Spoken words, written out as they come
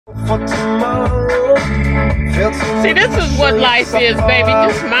See, this is what life is, baby.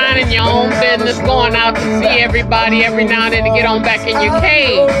 Just minding your own business, going out to see everybody every now and then to get on back in your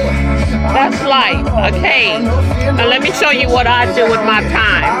cave. That's life, a cave. Now let me show you what I do with my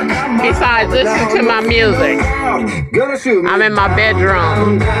time. Besides listening to my music, I'm in my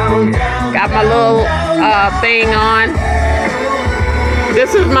bedroom. Got my little thing on.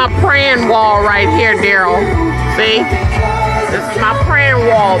 This is my praying wall right here, Daryl. See? This is my praying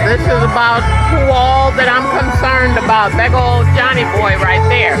wall. This is about all that I'm concerned about. There go Johnny Boy right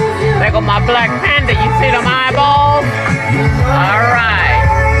there. There go my Black Panda. You see them eyeballs? All right.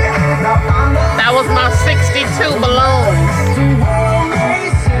 That was my 62 balloons.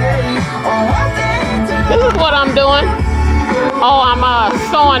 This is what I'm doing. Oh, I'm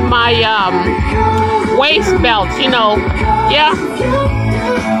sewing my waist belts, you know. Yeah.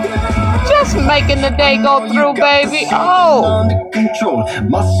 Just making the day go through, baby. Oh.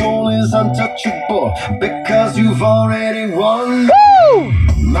 My soul is untouchable because you've already won. Woo!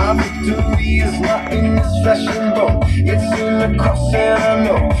 My victory is not in this flesh and bone. It's in the cross and I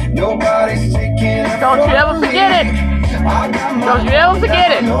know nobody's taking it. Don't you ever forget it. Don't you ever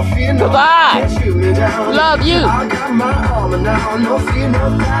forget it. Because I love you. I got my armor now, no fear,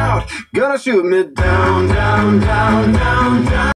 no doubt. Gonna shoot me down, down, down, down, down.